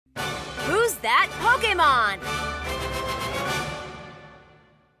that Pokémon?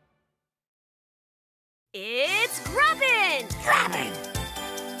 It's Grubbin! Grubbin!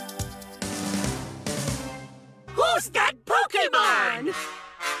 Who's that Pokémon?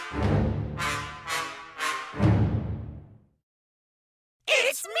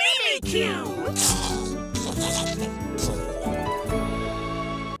 It's Mimikyu!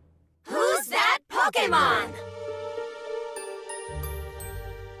 Who's that Pokémon?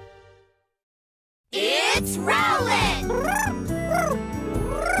 It's Rowlet!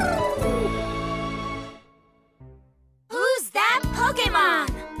 Who's that Pokémon?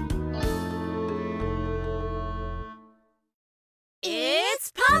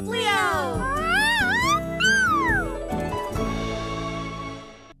 It's Poplio!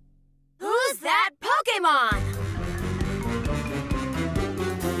 Who's that Pokémon?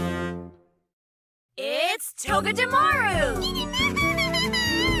 It's Togedemaru!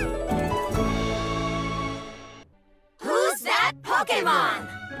 Who's that Pokémon?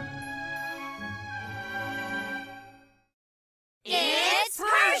 It's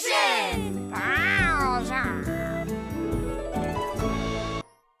Persian!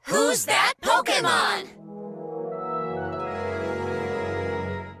 Who's that Pokémon?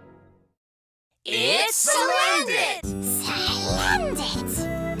 It's Salandit! Salandit!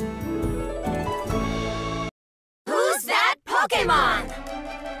 Who's that Pokémon?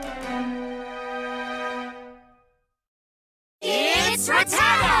 It's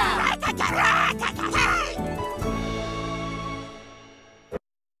Rattata!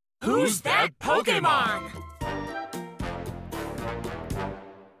 Who's that Pokémon?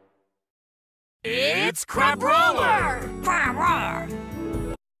 It's Crabrawler!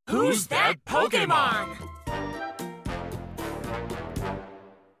 Who's that Pokémon?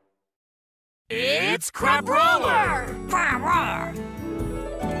 It's Crabrawler!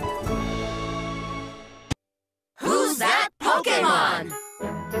 Who's that Pokémon?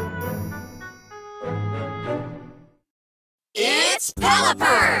 It's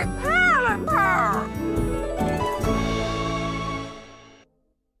Pelipper!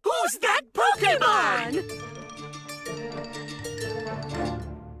 Who's that Pokémon?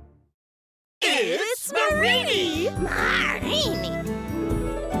 It's Marini!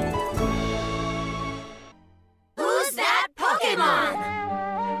 Who's that Pokémon?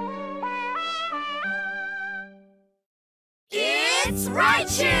 It's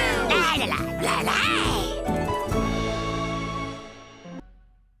Raichu!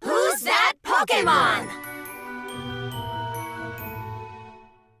 Who's that Pokémon?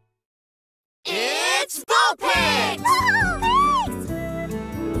 It's Vulpix!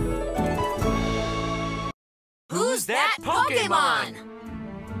 Who's that Pokémon?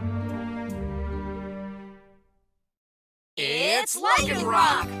 It's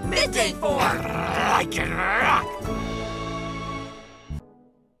Lycanroc! Midday form! Lycanroc!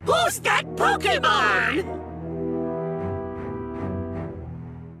 Who's that Pokémon?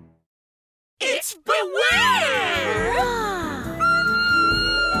 It's Beware!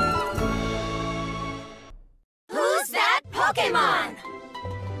 Who's that Pokémon?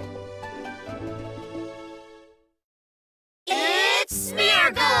 It's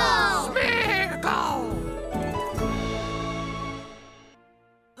Smeargle! Smeargle!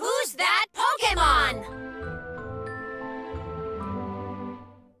 Who's that Pokémon?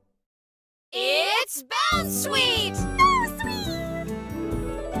 It's Bounsweet!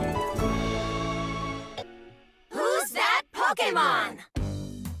 Who's that Pokémon?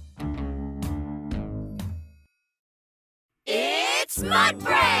 It's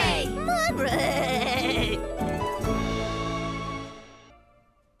Mudbray!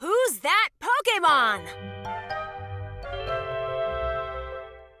 Who's that Pokémon?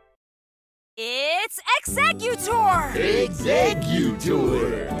 It's Exeggutor!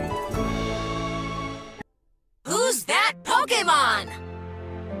 Exeggutor! Who's that Pokémon?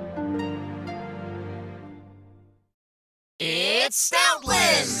 It's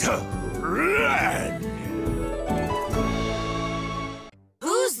Stoutland! Run!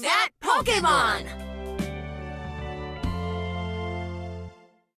 Who's that Pokémon?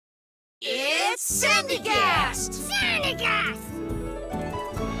 It's Sandygast!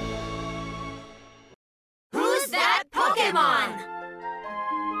 Who's that Pokémon?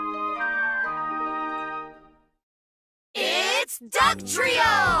 It's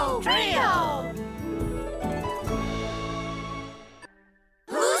Dugtrio!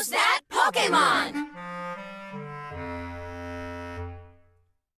 Who's that Pokémon?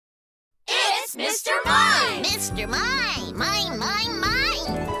 It's Mr. Mime! Mr. Mime! Mime!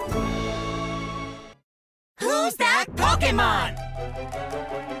 Who's that Pokémon?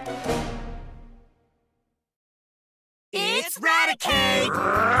 Eradicate!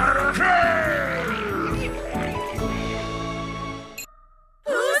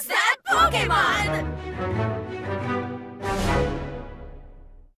 Who's that Pokémon?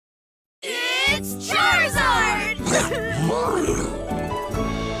 It's Charizard!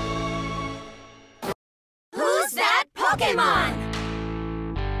 Who's that Pokémon?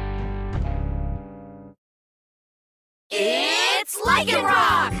 It's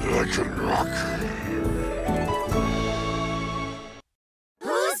Lycanroc!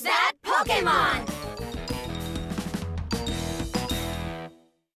 Who's that Pokémon?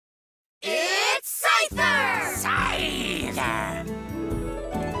 It's Scyther! Scyther!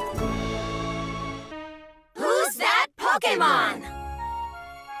 Who's that Pokémon?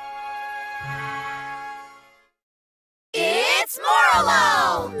 It's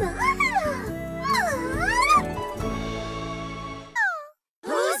Morolo!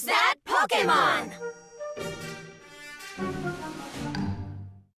 Who's that Pokémon?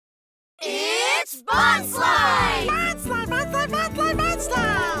 It's Bonsly!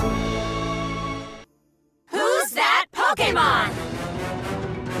 Who's that Pokémon?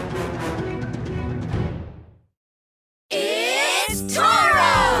 It's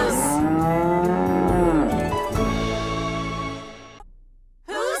Tauros!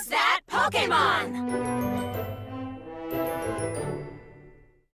 Who's that Pokémon?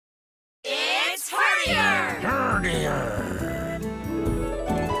 It's Herdier!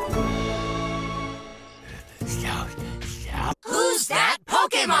 Who's that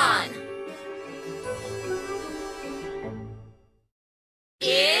Pokémon?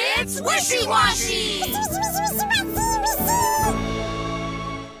 It's Wishy-Washy!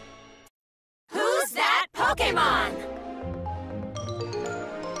 Who's that Pokémon?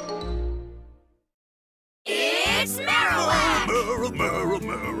 It's Marowak!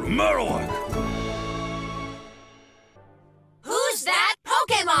 Marowak! Who's that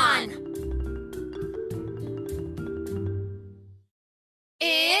Pokémon?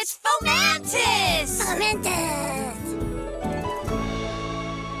 It's Fomantis!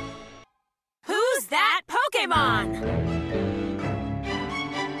 Who's that Pokémon?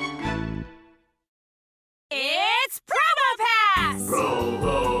 It's Probopass!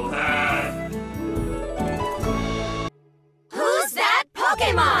 Who's that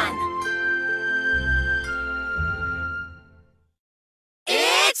Pokémon?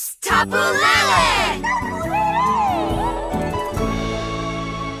 It's Tapu Lele!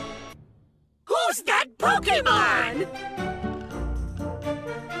 Who's that Pokémon?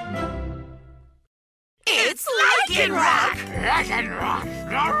 It's Lycanroc!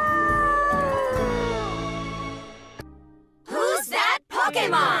 Who's that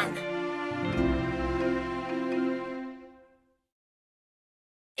Pokémon?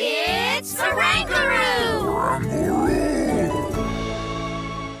 It's Oranguru!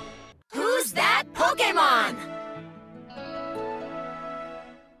 Who's that Pokémon?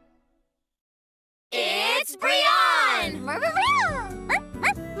 It's Brionne!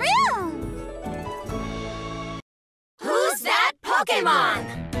 Who's that Pokémon?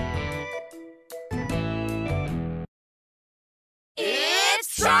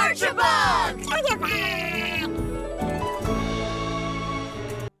 It's Charjabug!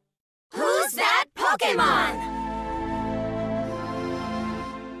 Who's that Pokémon?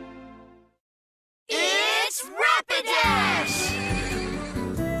 It's Rapidash!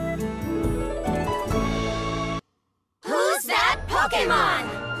 Who's that Pokémon?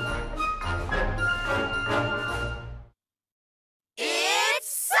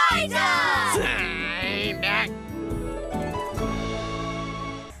 It's Psyduck!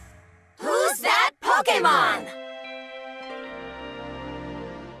 Who's that Pokémon?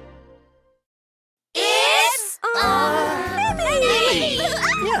 It's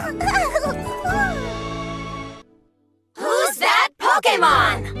Who's that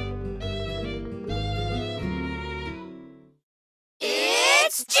Pokémon?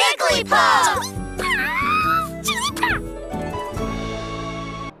 It's Jigglypuff!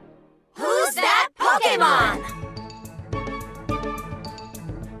 Who's that Pokémon?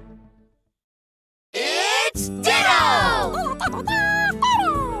 It's Ditto!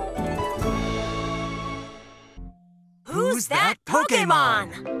 Who's that Pokémon?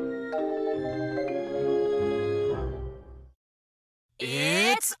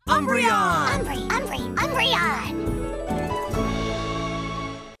 It's Umbreon! Umbreon!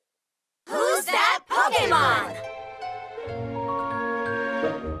 Who's that Pokémon?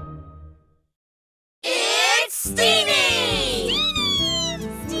 It's Steenie!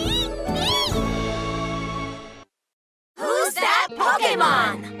 Who's that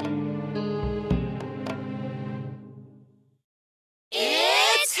Pokémon?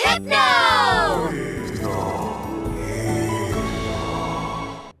 Hypno!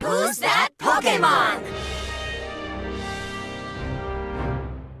 Who's that Pokémon?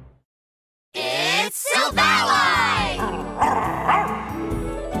 It's Silvally!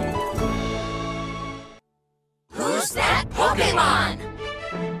 Who's that Pokémon?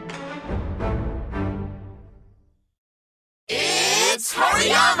 It's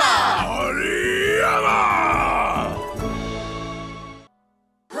Hariyama!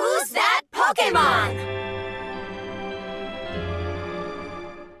 Who's that Pokémon?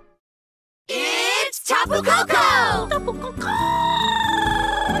 It's Tapu Koko!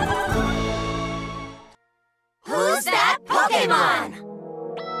 Who's that Pokémon?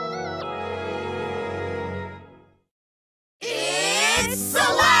 It's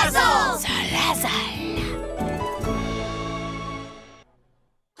Salazzle!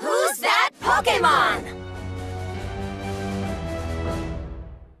 Who's that Pokémon?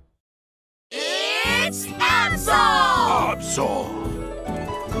 It's Absol!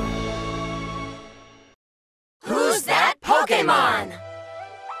 Who's that Pokémon?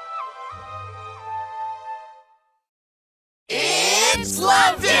 It's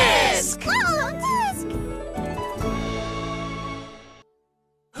Love Disc!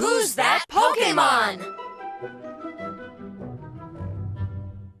 Who's that Pokémon?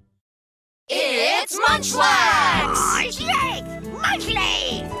 It's Munchlax! Munchlax!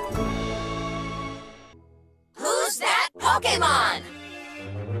 Who's that Pokémon?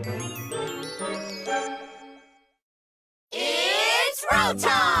 It's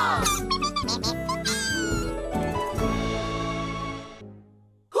Rotom!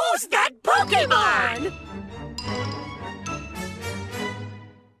 Who's that Pokémon?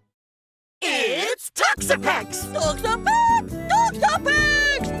 It's Toxapex!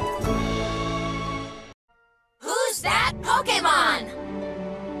 Who's that Pokémon?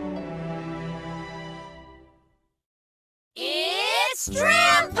 It's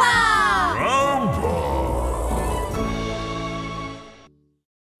Drampa!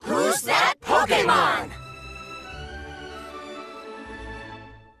 Who's that Pokémon?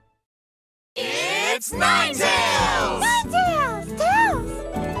 It's Ninetales!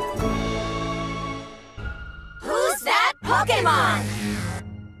 Who's that Pokémon?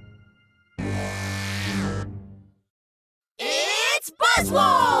 It's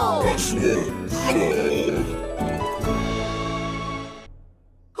Buzzwole!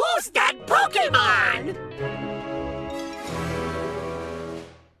 Who's that Pokémon?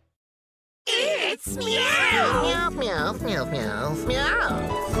 It's Meow!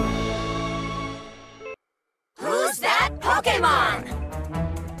 Who's that Pokémon?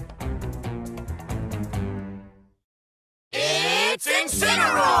 It's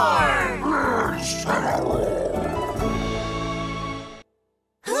Incineroar!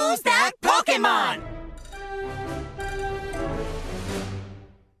 Who's that Pokémon?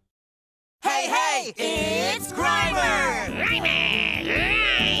 Hey! It's Grimer!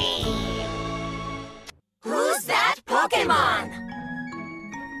 Who's that Pokémon?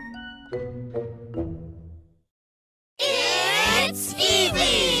 It's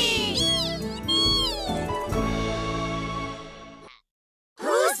Eevee!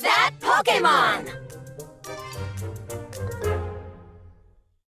 Who's that Pokémon?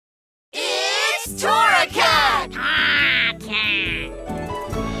 It's Torracat!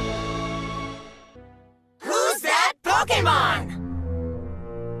 Who's that Pokémon?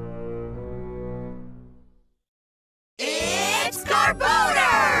 It's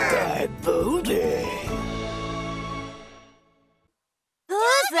Garbodor!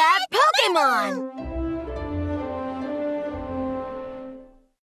 Who's that Pokémon?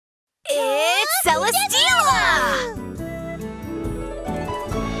 It's Celesteela!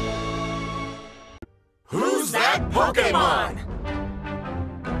 Who's that Pokémon?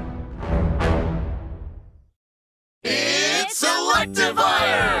 It's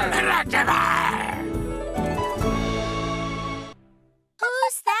Electivire!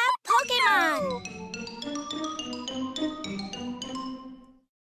 Who's that Pokémon?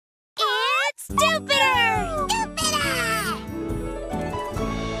 It's Jupiter!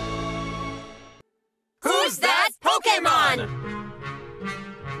 Who's that Pokémon?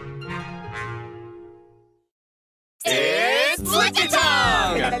 It's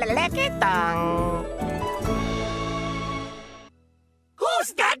Lickitung! Who's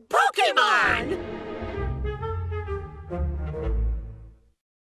that Pokémon?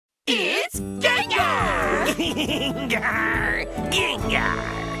 It's Gengar! Gengar!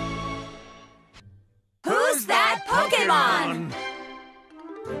 Who's that Pokémon?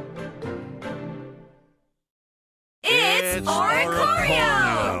 It's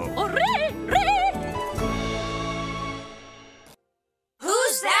Oricorio!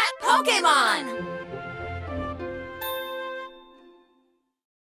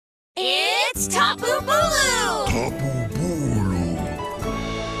 It's Tapu Bulu! Tapu Bulu.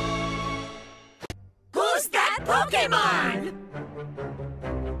 Who's that Pokémon?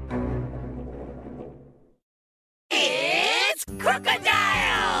 It's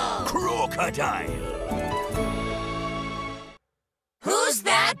Crocodile! Crocodile. Who's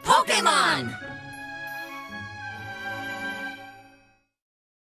that Pokémon?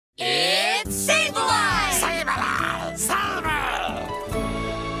 It's Sableye! Sableye! Sableye!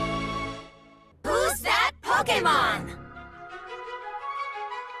 Who's that Pokémon?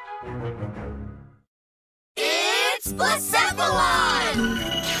 It's Blacephalon!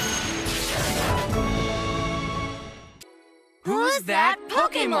 Who's that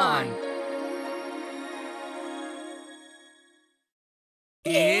Pokémon?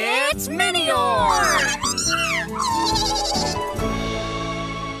 It's Minior!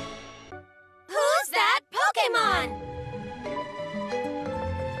 Who's that Pokémon?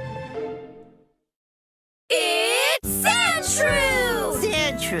 It's Sandshrew!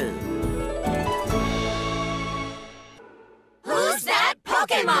 Sandshrew! Who's that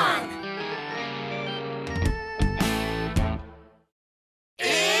Pokémon?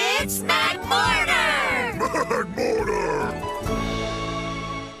 It's Magmortar! Magmortar.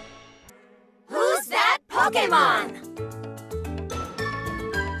 Who's that Pokémon?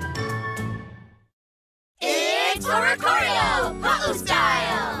 It's Oricorio! Pau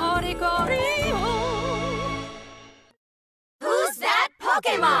style! Oricorio! Who's that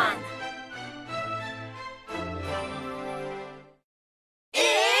Pokémon?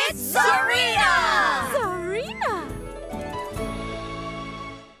 It's Zarina! Zarina!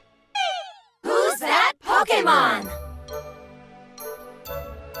 Who's that Pokémon?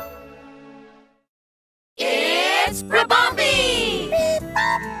 It's Brabombi!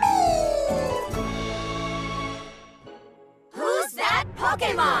 Who's that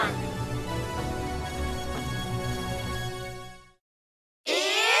Pokémon?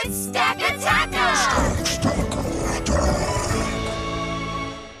 It's Stakataka!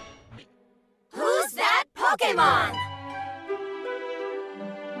 Who's that Pokémon?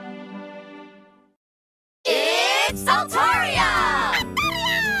 It's Altaria!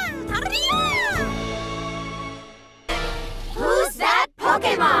 Who's that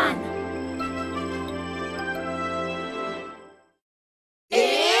Pokémon?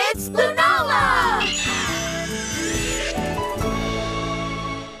 It's Lunala!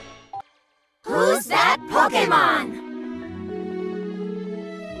 Who's that Pokémon?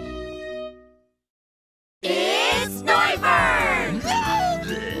 It's Noivern!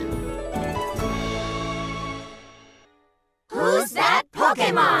 Who's that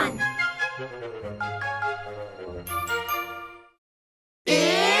Pokémon?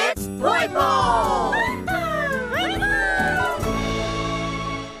 It's Poipo!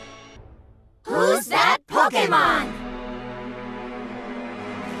 Who's that Pokémon?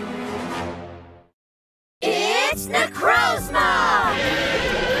 It's Necrozma!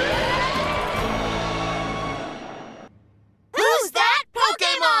 Who's that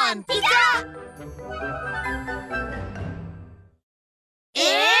Pokémon? Pika!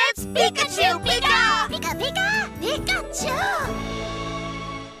 It's Pikachu! Pika! Pika Pika! Pikachu!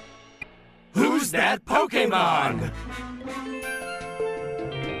 Who's that Pokémon?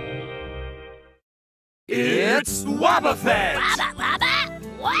 It's Wobbuffet.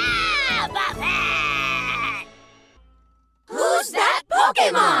 Wobbuffet! Who's that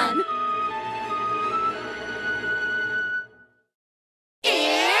Pokémon?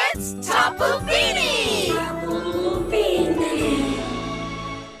 It's Tapu Fini! Tapu Fini!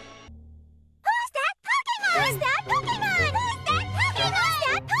 Who's that Pokémon? Who's that Pokémon? Who's that Pokémon? Who's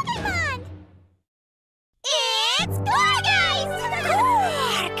that Pokémon? It's Gourgeist!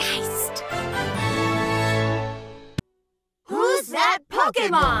 Who's that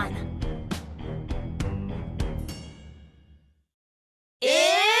Pokémon?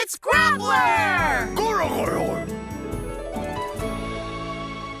 It's Grappler!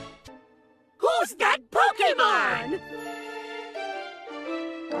 Who's that Pokémon?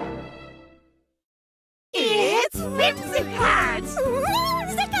 It's Whimsicott!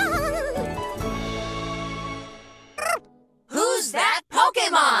 Who's that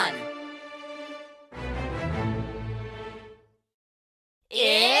Pokémon?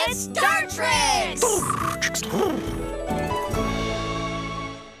 It's Dartrix!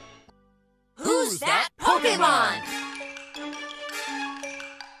 Who's that Pokémon?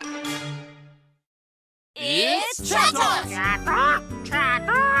 It's Chatot!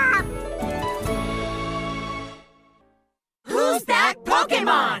 Who's that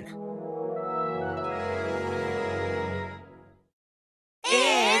Pokémon?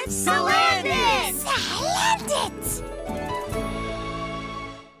 It's Salandit! I land it!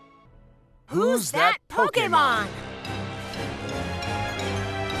 Who's that Pokémon?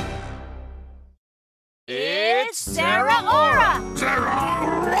 It's Sarah.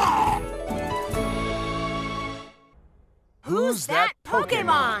 Who's that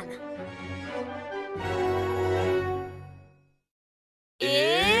Pokémon?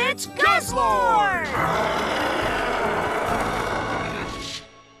 It's Guzzlord!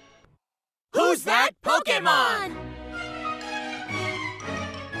 Who's that Pokémon?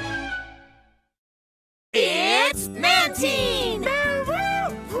 It's Mantine!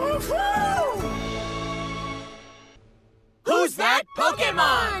 Who's that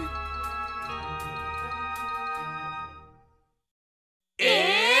Pokémon?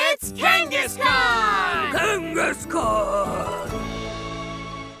 It's Kangaskhan!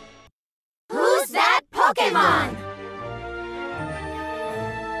 Who's that Pokémon?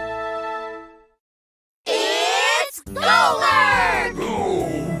 It's Golurk!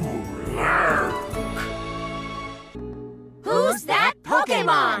 Who's that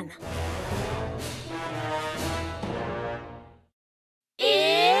Pokémon?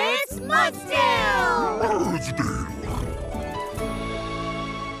 It's Mudsdale!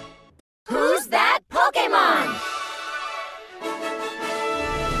 Who's that Pokémon?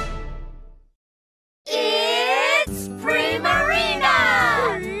 It's Primarina!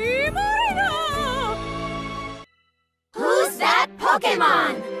 Who's that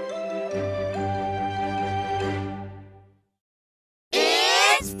Pokémon?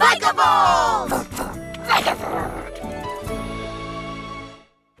 It's Vikavolt!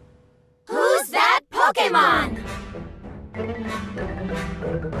 Who's that Pokémon?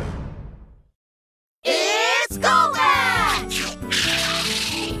 It's Golbat!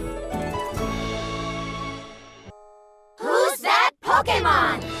 Who's that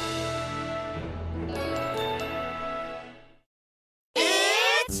Pokémon?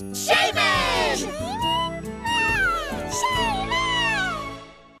 It's Shaman!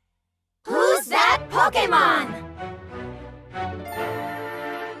 Who's that Pokémon?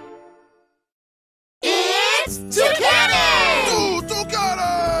 It's Toucanet!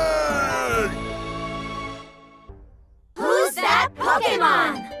 Toucanet! Who's that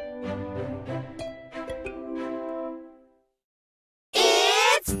Pokémon?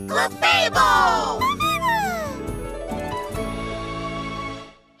 It's Clefable!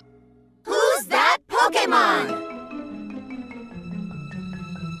 Who's that Pokémon?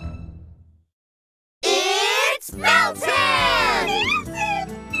 It's Meltan!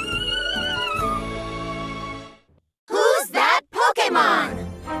 Who's that Pokémon?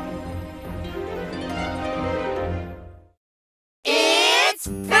 It's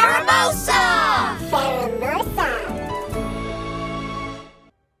Pheromosa!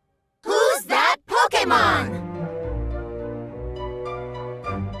 Who's that Pokémon?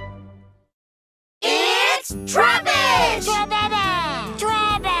 It's Trubbish!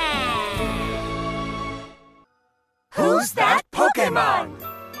 Who's that Pokémon?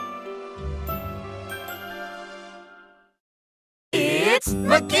 It's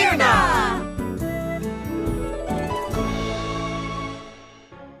Magearna!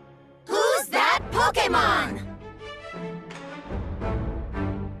 Who's that Pokémon?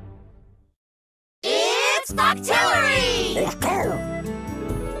 It's Octillery!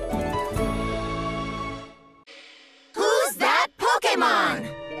 Who's that Pokémon?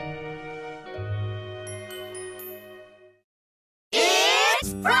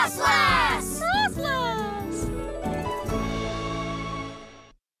 It's Frostlass!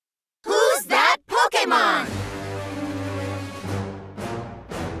 Who's that Pokémon?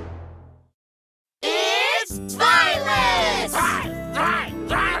 It's Twilis!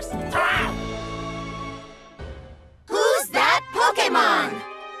 Who's that Pokémon?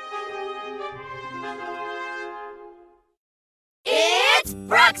 It's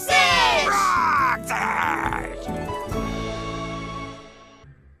Bruxis!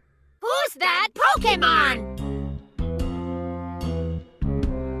 Who's that Pokémon?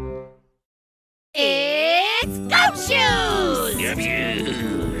 It's Goatshoes!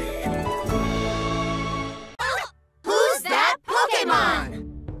 Who's that Pokémon?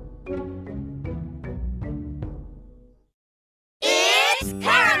 It's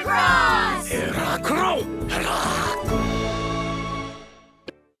Heracross!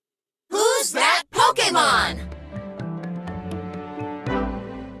 Who's that Pokémon?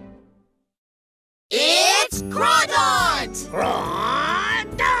 It's Groudon!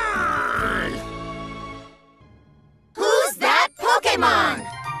 Who's that Pokémon?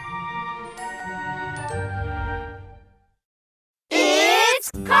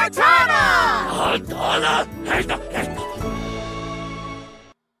 It's Kartana! Who's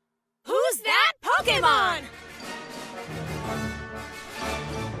that Pokémon?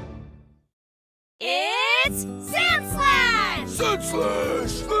 It's Sandslash! Sandslash!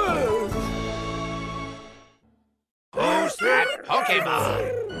 Slash! Who's that Pokémon?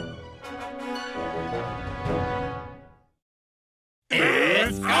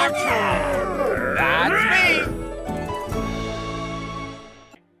 It's Archer! That's me!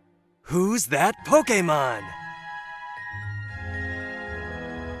 Who's that Pokémon?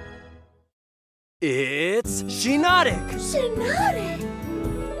 It's Shiinotic! Shiinotic.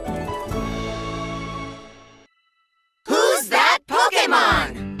 Who's that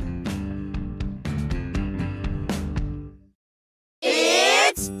Pokémon?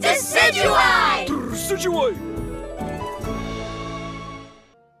 It's Decidueye! Decidueye!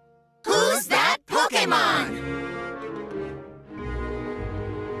 Who's that Pokémon?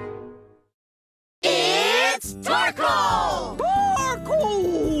 It's Torkoal!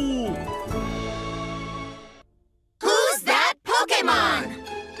 Torkoal! Who's that Pokémon?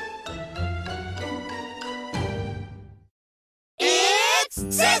 It's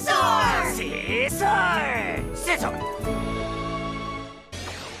Scizor! Scizor! Scizor!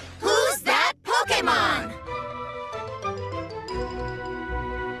 Who's that Pokémon?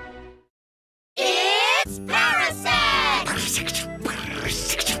 It's Parasect!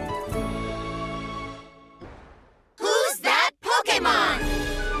 Who's that Pokémon?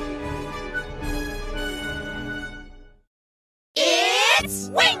 It's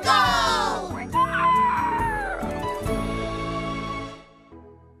Wingull!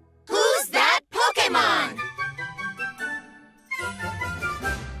 Who's that Pokémon?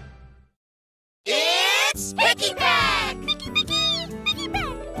 It's Picky-Peck!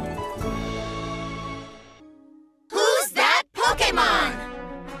 Who's that Pokémon?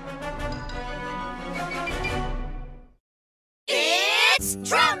 It's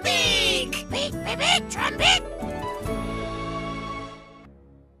Trumbeak! Beep, beep, beep, Trumbeak!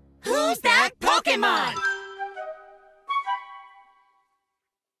 Who's that Pokémon?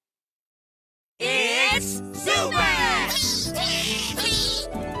 It's Zubat!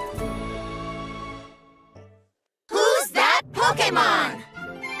 Who's that Pokémon?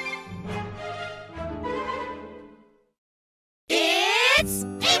 It's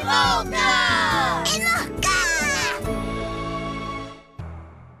Emolga!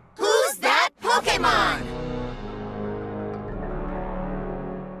 Who's that Pokémon?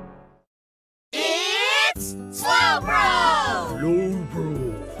 It's Slowbro!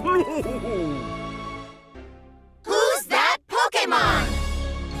 Slowbro! Who's that Pokémon?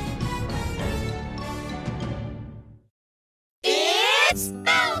 It's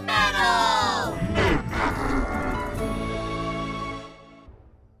Melmetal!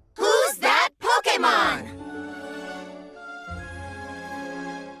 Who's that Pokémon?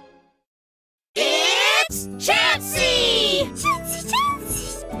 It's Chansey!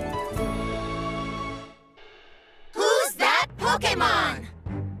 Chansey. Who's that Pokémon?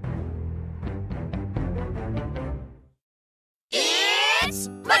 It's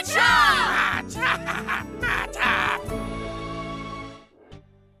Machop!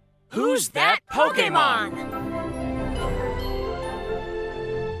 Who's that Pokémon?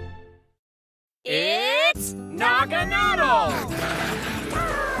 It's Naganadel!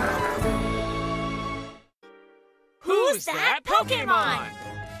 Who's that Pokémon?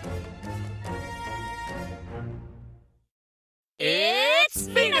 It's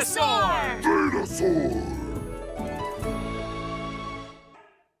Venusaur! Venusaur!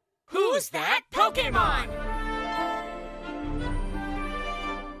 Who's that Pokémon?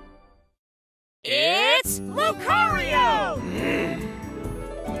 It's Lucario!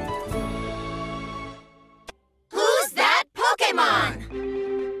 Who's that Pokémon?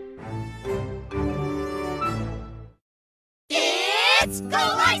 It's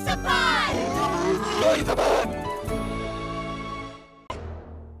Golisopod!